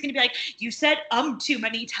sure he's gonna be like, you said too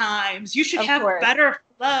many times. You should have better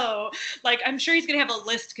flow. Like, I'm sure he's gonna have a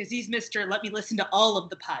list because he's Mr. Let me listen to all of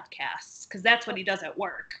the podcasts, because that's what he does at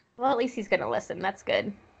work. Well, at least he's gonna listen. That's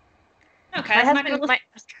good. Okay.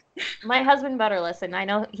 My husband better listen. I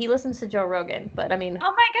know he listens to Joe Rogan, but I mean...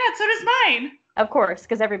 Oh my God, so does mine. Of course,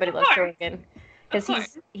 because everybody loves Joe Rogan.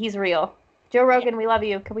 Because he's real. Joe Rogan, we love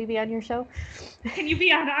you. Can we be on your show? Can you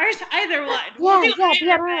be on ours? Either one. Yeah,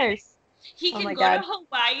 be on ours. He can go to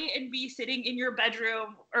Hawaii and be sitting in your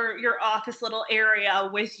bedroom or your office little area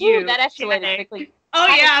with you. Ooh, that escalated quickly. Oh,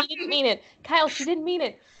 Kyle, yeah. She didn't mean it. Kyle, she didn't mean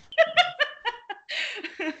it.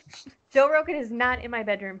 Joe Rogan is not in my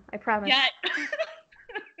bedroom. I promise. Yet.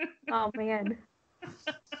 Oh, man.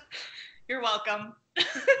 You're welcome.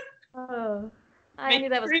 Oh. I knew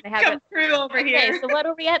that was going to Come happen. through over Okay, here. so what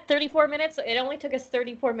are we at? 34 minutes? It only took us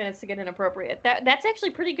 34 minutes to get inappropriate. That's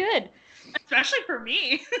actually pretty good. Especially for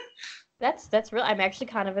me. That's real. I'm actually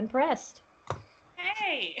kind of impressed.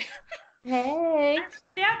 Hey. Hey. Not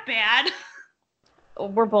that bad.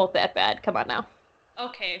 We're both that bad. Come on now.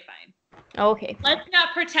 Okay, fine. Okay. Fine. Let's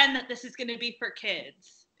not pretend that this is going to be for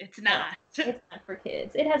kids. It's not. No, it's not for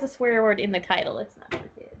kids. It has a swear word in the title. It's not for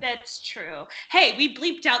kids. That's true. Hey, we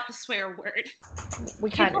bleeped out the swear word. We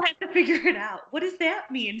kind People of have to figure it out. What does that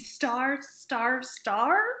mean? Star, star,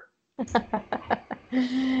 star?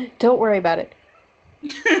 Don't worry about it.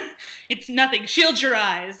 It's nothing. Shield your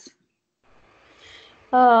eyes.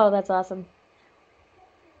 Oh, that's awesome.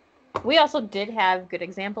 We also did have good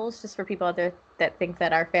examples, just for people out there that think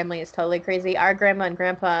that our family is totally crazy. Our grandma and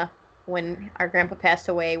grandpa, when our grandpa passed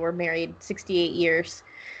away, were married 68 years.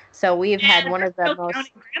 So we've had one of the most...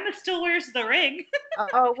 Counting. Grandma still wears the ring.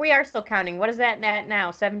 Oh, we are still counting. What is that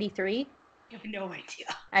now? 73? I have no idea.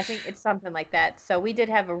 I think it's something like that. So we did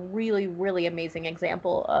have a really, really amazing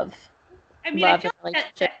example of I mean, love I and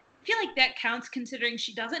feel like that counts considering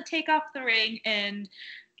she doesn't take off the ring and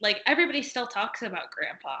like everybody still talks about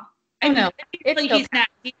grandpa. I mean, no, he's not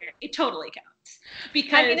here. It totally counts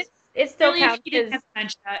because I mean, it still really, counts. if he didn't have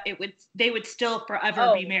dementia, they would still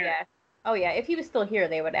forever be married. Yeah. Oh yeah, if he was still here,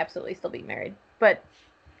 they would absolutely still be married. But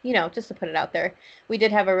just to put it out there, we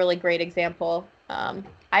did have a really great example. I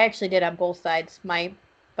actually did on both sides. My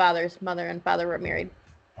father's mother and father were married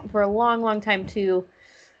for a long, long time too.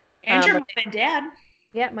 And your mom and dad.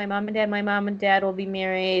 Yeah, my mom and dad. My mom and dad will be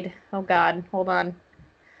married. Oh God, hold on.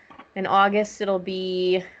 In August, it'll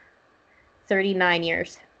be 39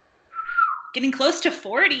 years. Getting close to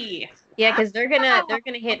 40. Yeah, because they're gonna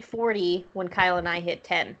hit 40 when Kyle and I hit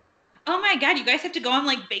 10. Oh my God, you guys have to go on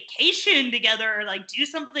like vacation together or like do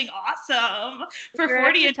something awesome for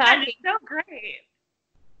 40 and 10. It's so great.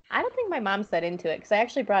 I don't think my mom's that into it because I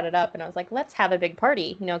actually brought it up and I was like, let's have a big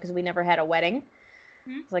party, because we never had a wedding.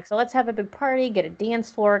 Mm-hmm. It's like, so let's have a big party, get a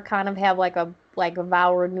dance floor, kind of have like a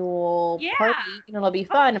vow renewal party. It'll be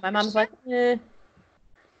fun. And my mom's like, eh.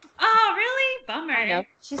 Oh, really? Bummer. I know.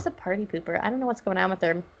 She's a party pooper. I don't know what's going on with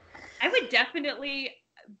her. I would definitely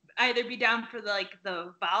either be down for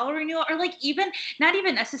the vow renewal or like even not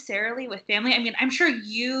even necessarily with family. I mean, I'm sure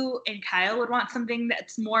you and Kyle would want something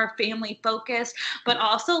that's more family focused, but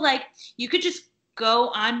also like you could just go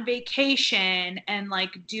on vacation and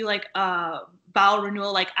like do like a vow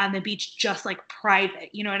renewal like on the beach, just like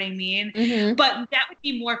private, you know what I mean? Mm-hmm. But that would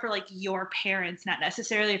be more for like your parents, not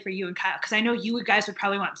necessarily for you and Kyle, because I know you guys would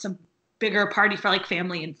probably want some bigger party for like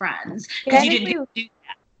family and friends because you didn't do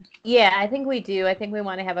that. Yeah, I think we do. I think we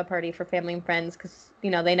want to have a party for family and friends because,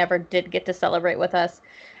 they never did get to celebrate with us.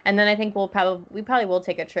 And then I think we probably will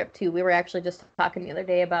take a trip too. We were actually just talking the other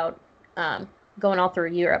day about going all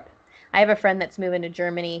through Europe. I have a friend that's moving to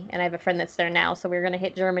Germany and I have a friend that's there now. So we're going to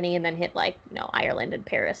hit Germany and then hit like, Ireland and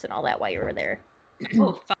Paris and all that while you were there.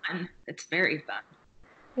 Oh, fun. It's very fun.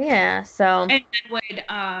 Yeah. So. And would,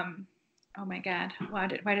 oh my God, why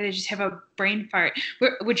did I just have a brain fart?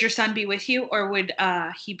 Would your son be with you or would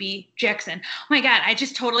he be Jackson? Oh my God, I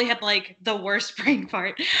just totally had like the worst brain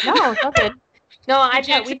fart. No, it's all good. No,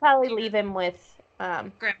 we probably leave him with Grandma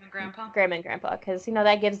and Grandpa. Grandma and Grandpa, because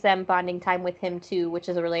that gives them bonding time with him too, which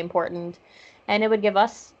is really important. And it would give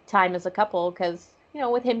us time as a couple because,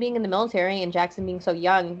 with him being in the military and Jackson being so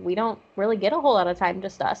young, we don't really get a whole lot of time,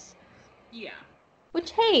 just us. Yeah.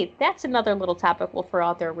 Which, hey, that's another little topic we'll throw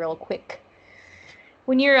out there real quick.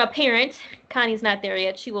 When you're a parent, Connie's not there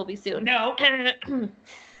yet. She will be soon. No.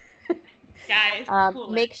 Guys,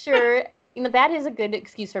 make sure, that is a good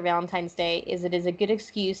excuse for Valentine's Day, it is a good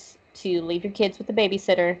excuse to leave your kids with a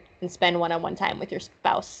babysitter and spend one-on-one time with your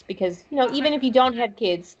spouse. Because, even if you don't have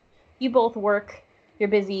kids, you both work, you're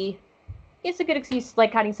busy. It's a good excuse,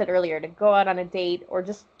 like Connie said earlier, to go out on a date or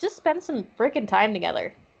just spend some freaking time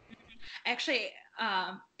together. Actually,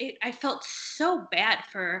 I felt so bad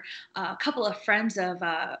for a couple of friends of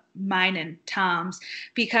mine and Tom's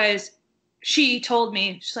because she told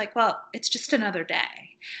me, she's like, well, it's just another day.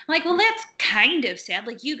 I'm like, well, that's kind of sad.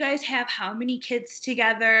 Like, you guys have how many kids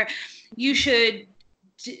together? You should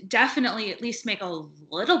definitely at least make a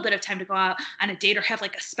little bit of time to go out on a date or have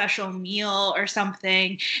like a special meal or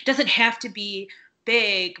something. It doesn't have to be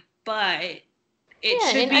big, but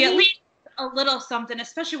it should be at least a little something,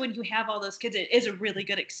 especially when you have all those kids. It is a really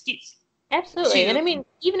good excuse. Absolutely. And I mean,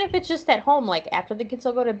 even if it's just at home, like after the kids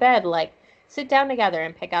will go to bed, like sit down together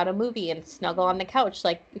and pick out a movie and snuggle on the couch.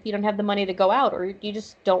 Like if you don't have the money to go out or you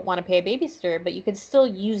just don't want to pay a babysitter, but you could still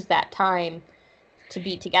use that time to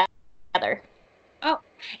be together. Oh,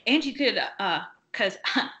 and you could because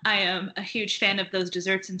I am a huge fan of those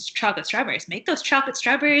desserts and chocolate strawberries. Make those chocolate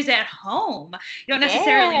strawberries at home. You don't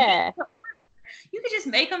necessarily Yeah. you could just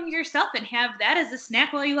make them yourself and have that as a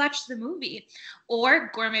snack while you watch the movie.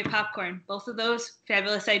 Or gourmet popcorn. Both of those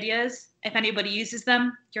fabulous ideas. If anybody uses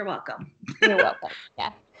them, you're welcome. You're welcome.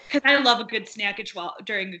 Yeah. Because I love a good snackage while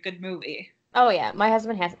during a good movie. Oh yeah, my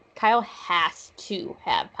husband Kyle has to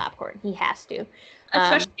have popcorn. He has to.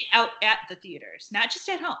 Especially out at the theaters, not just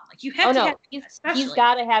at home. Like you have to have it, he's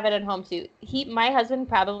got to have it at home too. My husband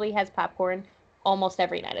probably has popcorn almost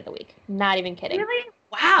every night of the week. Not even kidding. Really?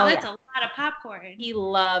 Wow, that's a lot of popcorn. He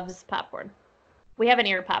loves popcorn. We have an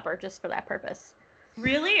ear popper just for that purpose.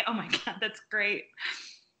 Really? Oh my god, that's great.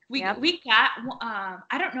 We got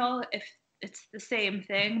I don't know if it's the same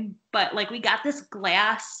thing, but like we got this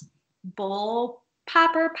glass bowl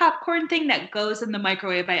popcorn thing that goes in the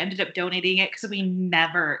microwave. I ended up donating it because we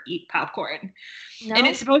never eat popcorn. No? And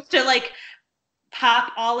it's supposed to like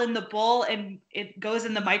pop all in the bowl and it goes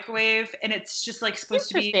in the microwave and it's just like supposed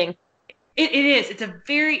to be it is. It's a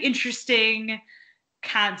very interesting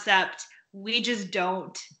concept. We just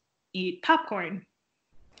don't eat popcorn.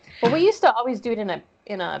 Well, we used to always do it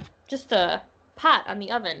in a just a pot on the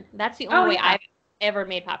oven. That's the only way I've ever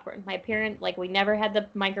made popcorn. My parents, like, we never had the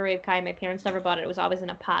microwave kind. My parents never bought it. It was always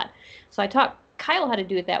in a pot. So I taught Kyle how to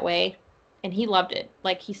do it that way, and he loved it.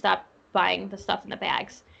 Like, he stopped buying the stuff in the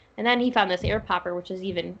bags. And then he found this air popper, which is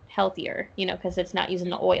even healthier, because it's not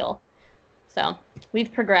using the oil. So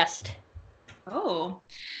we've progressed. Oh,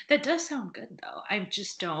 that does sound good, though. I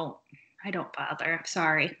don't bother. I'm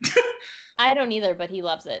sorry. I don't either, but he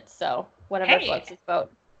loves it. So whatever floats his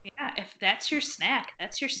boat. Yeah, if that's your snack,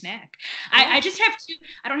 that's your snack. Yeah. I just have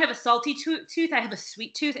I don't have a salty tooth. I have a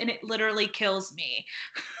sweet tooth, and it literally kills me.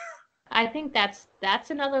 I think that's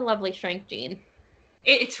another lovely strength, Jean.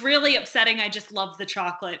 It's really upsetting. I just love the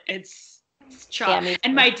chocolate. It's chocolate. Yeah,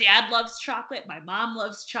 and my dad loves chocolate. My mom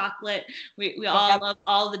loves chocolate. We all love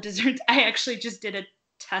all the desserts. I actually just did a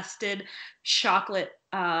tested chocolate,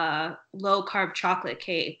 low carb chocolate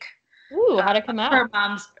cake. Ooh, how'd it come out? For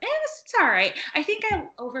mom's, it's all right. I think I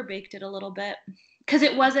overbaked it a little bit because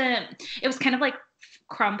it was kind of like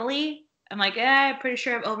crumbly. I'm like, I'm pretty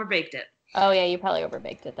sure I've overbaked it. Oh yeah, you probably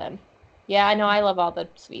overbaked it then. Yeah, I know. I love all the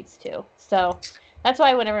sweets too. So that's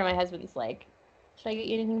why whenever my husband's like, should I get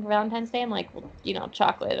you anything for Valentine's Day? I'm like, well,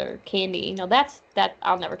 chocolate or candy. That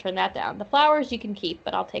I'll never turn that down. The flowers you can keep,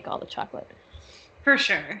 but I'll take all the chocolate. For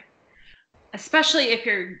sure. Especially if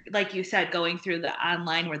you're, like you said, going through the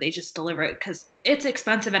online where they just deliver it because it's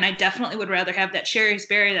expensive. And I definitely would rather have that Sherry's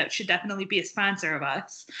Berry. That should definitely be a sponsor of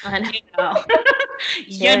us.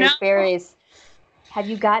 Sherry's Berries. Have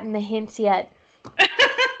you gotten the hints yet?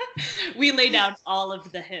 We lay down all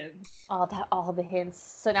of the hints. All the hints.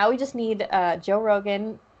 So now we just need Joe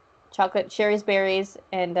Rogan, chocolate, Sherry's Berries,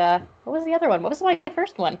 and what was the other one? What was my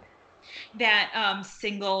first one? That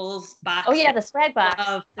singles box. Oh yeah, the swag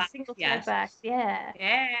box. The single swag box. Yeah.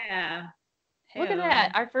 Yeah. Look at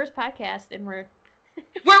that. Our first podcast, and we're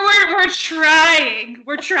trying.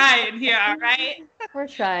 We're trying here, all right? We're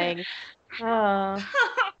trying. Oh.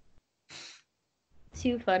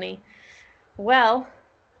 Too funny. Well,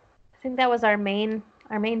 I think that was our main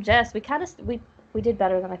jest. We did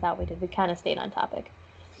better than I thought we did. We kind of stayed on topic.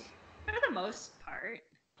 For the most part.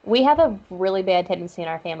 We have a really bad tendency in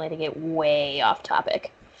our family to get way off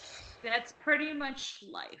topic. That's pretty much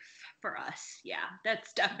life for us. Yeah,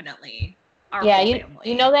 that's definitely our family.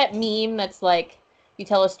 You know that meme that's like, you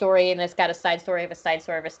tell a story and it's got a side story of a side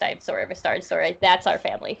story of a side story of a side story. That's our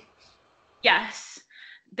family. Yes.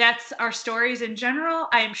 That's our stories in general.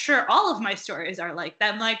 I'm sure all of my stories are like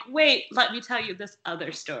that. I'm like, wait, let me tell you this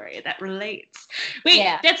other story that relates. Wait,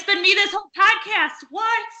 that's been me this whole podcast.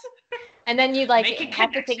 What? And then you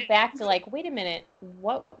have to think back to wait a minute,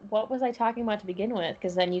 what was I talking about to begin with?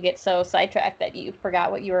 Because then you get so sidetracked that you forgot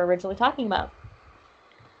what you were originally talking about.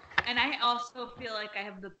 And I also feel like I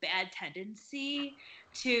have the bad tendency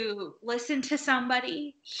to listen to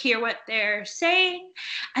somebody, hear what they're saying,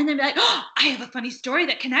 and then be like, oh, I have a funny story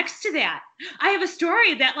that connects to that. I have a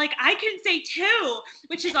story that I can say too,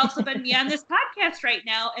 which has also been me on this podcast right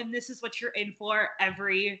now. And this is what you're in for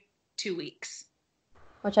every 2 weeks.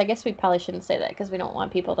 Which I guess we probably shouldn't say that because we don't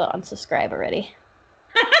want people to unsubscribe already.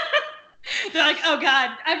 They're like, oh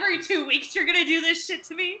God, every 2 weeks you're going to do this shit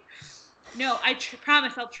to me? No, I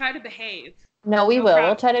promise I'll try to behave. No, we will.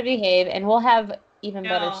 We'll try to behave, and we'll have even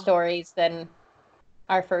better stories than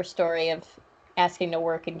our first story of asking to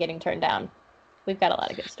work and getting turned down. We've got a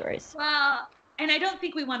lot of good stories. Well, and I don't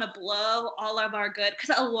think we want to blow all of our good,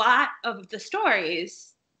 because a lot of the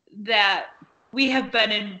stories that we have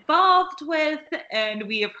been involved with and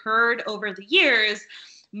we have heard over the years,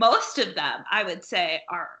 most of them, I would say,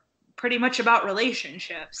 are pretty much about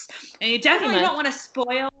relationships. And you definitely don't want to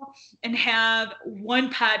spoil and have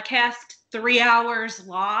one podcast 3 hours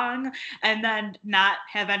long and then not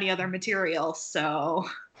have any other material. So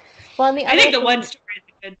well, I think the one story is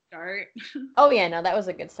a good start. Oh yeah, no, that was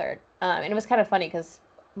a good start. And it was kind of funny because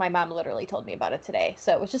my mom literally told me about it today.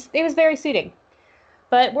 So it was very suiting.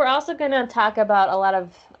 But we're also going to talk about a lot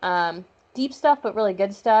of deep stuff, but really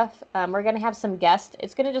good stuff. We're going to have some guests.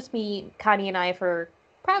 It's going to just be Connie and I for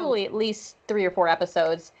probably at least 3 or 4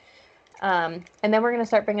 episodes. And then we're going to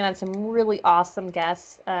start bringing on some really awesome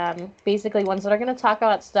guests. Basically ones that are going to talk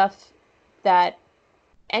about stuff that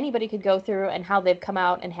anybody could go through and how they've come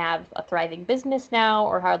out and have a thriving business now,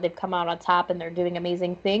 or how they've come out on top and they're doing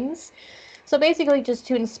amazing things. So basically just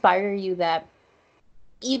to inspire you that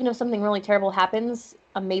even if something really terrible happens,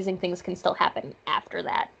 amazing things can still happen after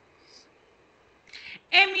that.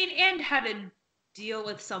 I mean, and how to deal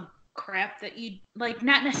with some crap that you like,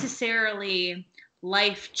 not necessarily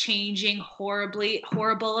life-changing,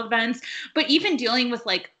 horrible events, but even dealing with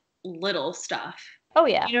like little stuff. Oh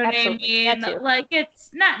yeah. You know what absolutely. I mean? Like,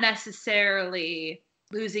 it's not necessarily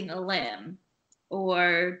losing a limb,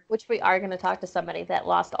 or which we are going to talk to somebody that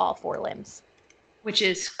lost all 4 limbs, which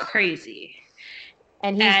is crazy.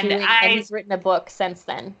 And he's written a book since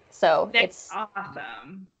then. So it's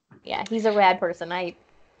awesome. Yeah, he's a rad person. I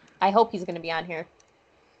hope he's going to be on here.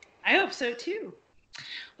 I hope so too.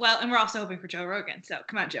 Well, and we're also hoping for Joe Rogan. So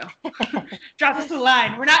come on, Joe. Drop us a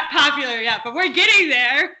line. We're not popular yet, but we're getting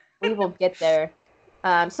there. We will get there.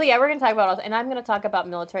 So yeah, we're going to talk about and I'm going to talk about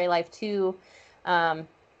military life too.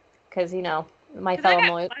 Because, you know, my fellow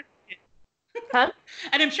military. Huh?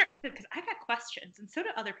 And I'm sure, because I got questions, and so do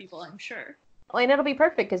other people, I'm sure. And it'll be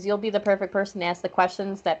perfect because you'll be the perfect person to ask the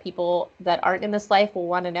questions that people that aren't in this life will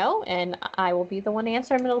want to know, and I will be the one to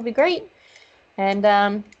answer them, and it'll be great.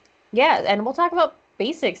 And yeah, and we'll talk about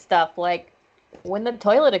basic stuff like when the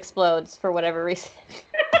toilet explodes for whatever reason.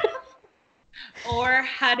 Or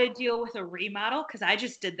how to deal with a remodel, because I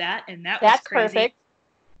just did that, and that's crazy. Perfect.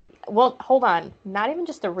 Well, hold on. Not even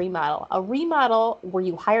just a remodel. A remodel where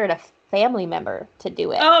you hired a family member to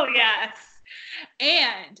do it. Oh, yes.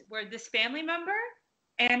 And where this family member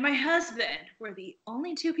and my husband were the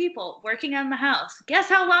only 2 people working on the house. Guess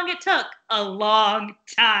how long it took? A long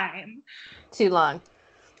time. Too long.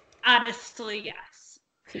 Honestly, yes.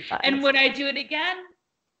 And would I do it again?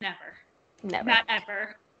 Never. Not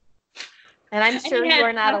ever. And I'm sure you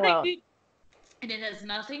are not alone. And it has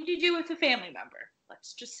nothing to do with a family member.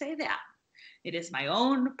 Let's just say that. It is my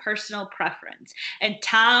own personal preference. And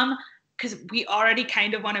Tom, because we already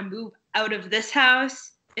kind of want to move out of this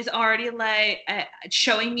house, is already like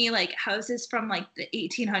showing me like houses from like the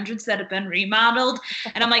 1800s that have been remodeled.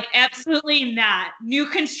 And I'm like, absolutely not. New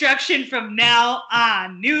construction from now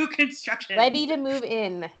on. New construction. Ready to move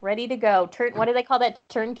in. Ready to go. What do they call that?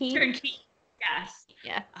 Turnkey? Turnkey. Yes.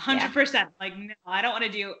 Yeah. 100%. Yeah. Like, no, I don't want to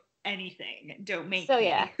do anything. Don't make me.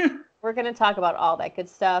 Yeah, we're going to talk about all that good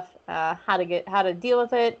stuff, how to deal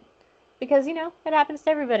with it, because, you know, it happens to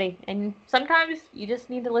everybody. And sometimes you just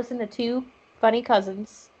need to listen to 2 funny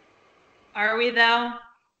cousins. Are we, though?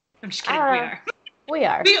 I'm just kidding. We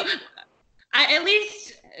are. At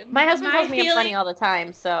least my husband calls me funny all the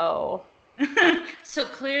time, so. So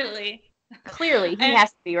clearly. Clearly, he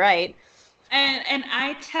has to be right. And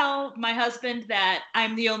I tell my husband that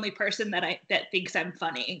I'm the only person that thinks I'm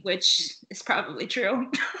funny, which is probably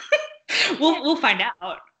true. We'll find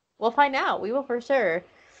out. We'll find out. We will for sure.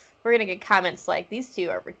 We're gonna get comments like, "These 2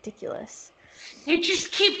 are ridiculous." They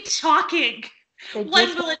just keep talking. When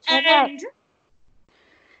will it end?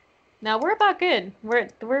 No, we're about good. We're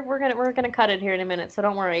gonna cut it here in a minute, so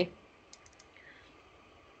don't worry.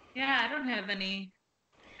 Yeah, I don't have any.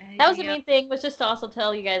 That was the main thing, was just to also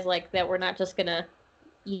tell you guys like that we're not just gonna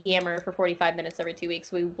yammer for 45 minutes every 2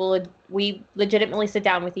 weeks. We legitimately sit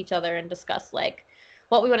down with each other and discuss like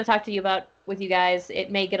what we want to talk to you about with you guys.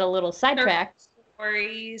 It may get a little sidetracked.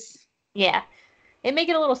 Stories. Yeah, it may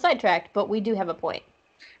get a little sidetracked, but we do have a point.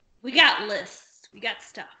 We got lists. We got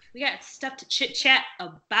stuff. We got stuff to chit chat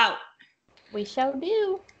about. We shall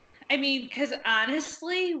do. I mean, because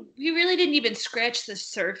honestly, we really didn't even scratch the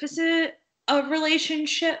surface of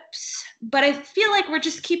relationships, but I feel like we're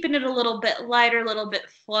just keeping it a little bit lighter, a little bit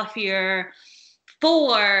fluffier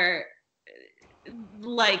for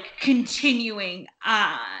like continuing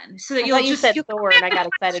on, so that you said Thor, and I got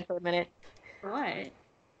excited for a minute. What?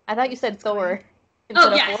 I thought you said Thor.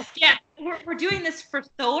 Oh yes, yeah. We're doing this for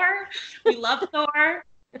Thor. We love Thor.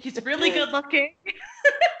 He's really good looking.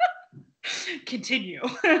 Continue.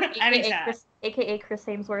 AKA Anytime. AKA Chris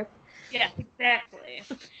Hemsworth. Yeah, exactly.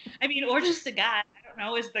 I mean, or just the god. I don't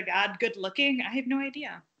know. Is the god good looking? I have no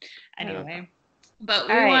idea. Anyway, but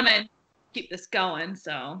we want to keep this going,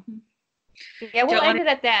 so. Yeah, we'll end it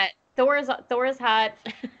at that. Thor is hot.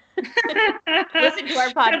 Listen to our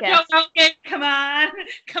podcast. Come on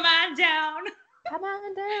down. Come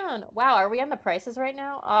on down. Wow, are we on the prices right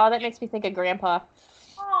now? Oh, that makes me think of Grandpa.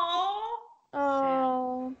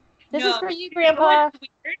 Oh. This is for you, Grandpa.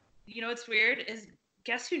 You know what's weird is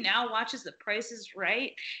guess who now watches The Price is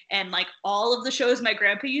Right and like all of the shows my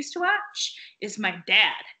grandpa used to watch is my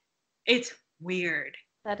dad. It's weird.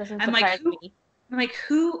 That doesn't surprise me. I'm like,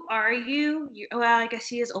 who are you? Well, I guess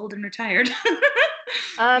he is old and retired.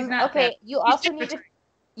 Okay, you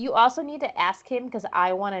also need to ask him because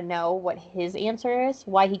I want to know what his answer is,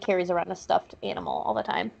 why he carries around a stuffed animal all the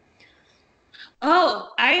time. Oh,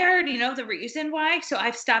 I already know the reason why, so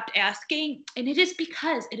I've stopped asking, and it is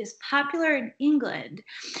because it is popular in England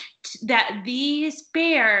that these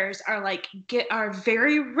bears are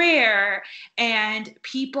very rare, and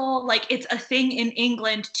people it's a thing in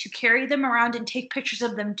England to carry them around and take pictures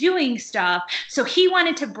of them doing stuff. So he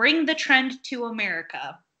wanted to bring the trend to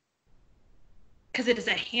America because it is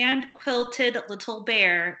a hand-quilted little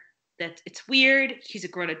bear. That it's weird. He's a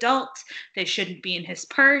grown adult. They shouldn't be in his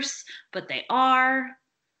purse, but they are.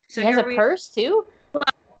 So he has a purse too?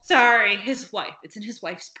 Sorry, his wife. It's in his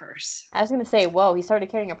wife's purse. I was going to say, whoa, he started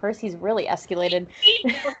carrying a purse. He's really escalated.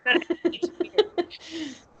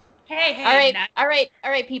 Hey. All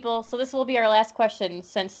right, people. So this will be our last question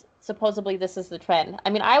since supposedly this is the trend. I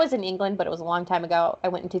mean, I was in England, but it was a long time ago. I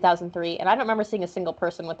went in 2003, and I don't remember seeing a single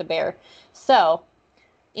person with a bear. So,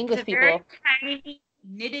 English people. Very tiny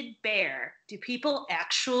knitted bear. Do people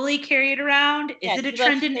actually carry it around? Is it a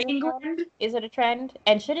trend in England? Is it a trend?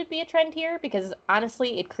 And should it be a trend here? Because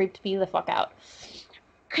honestly, it creeped me the fuck out.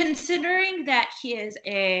 Considering that he is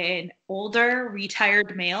an older,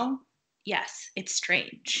 retired male, yes, it's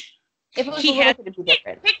strange. If it was a little bit, it'd be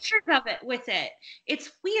different. Pictures of it with it.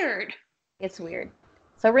 It's weird. It's weird.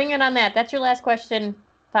 So ring in on that. That's your last question,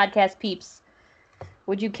 podcast peeps.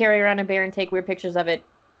 Would you carry around a bear and take weird pictures of it?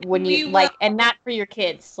 When you and not for your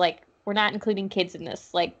kids, we're not including kids in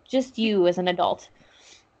this, just you as an adult.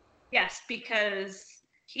 Yes, because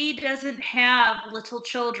he doesn't have little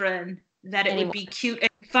children that it would be cute and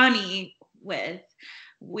funny with.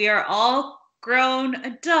 We are all grown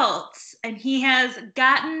adults, and he has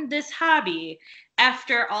gotten this hobby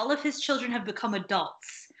after all of his children have become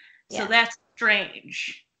adults. So that's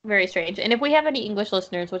strange. Very strange. And if we have any English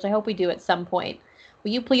listeners, which I hope we do at some point, will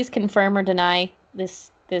you please confirm or deny this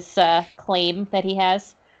claim that he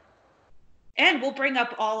has? And we'll bring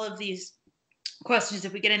up all of these questions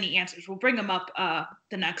if we get any answers. We'll bring them up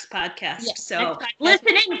the next podcast. Yes, so listen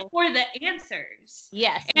in for the answers.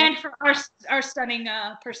 Yes. And for our stunning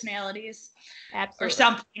personalities. Absolutely. Or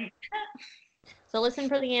something. So listen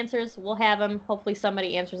for the answers. We'll have them. Hopefully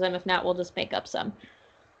somebody answers them. If not, we'll just make up some.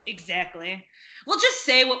 Exactly. We'll just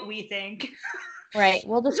say what we think. Right.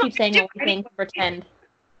 We'll just keep saying what we think and pretend.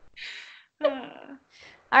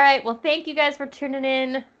 All right. Well, thank you guys for tuning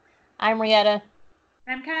in. I'm Rietta.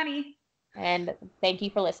 I'm Connie. And thank you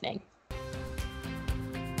for listening.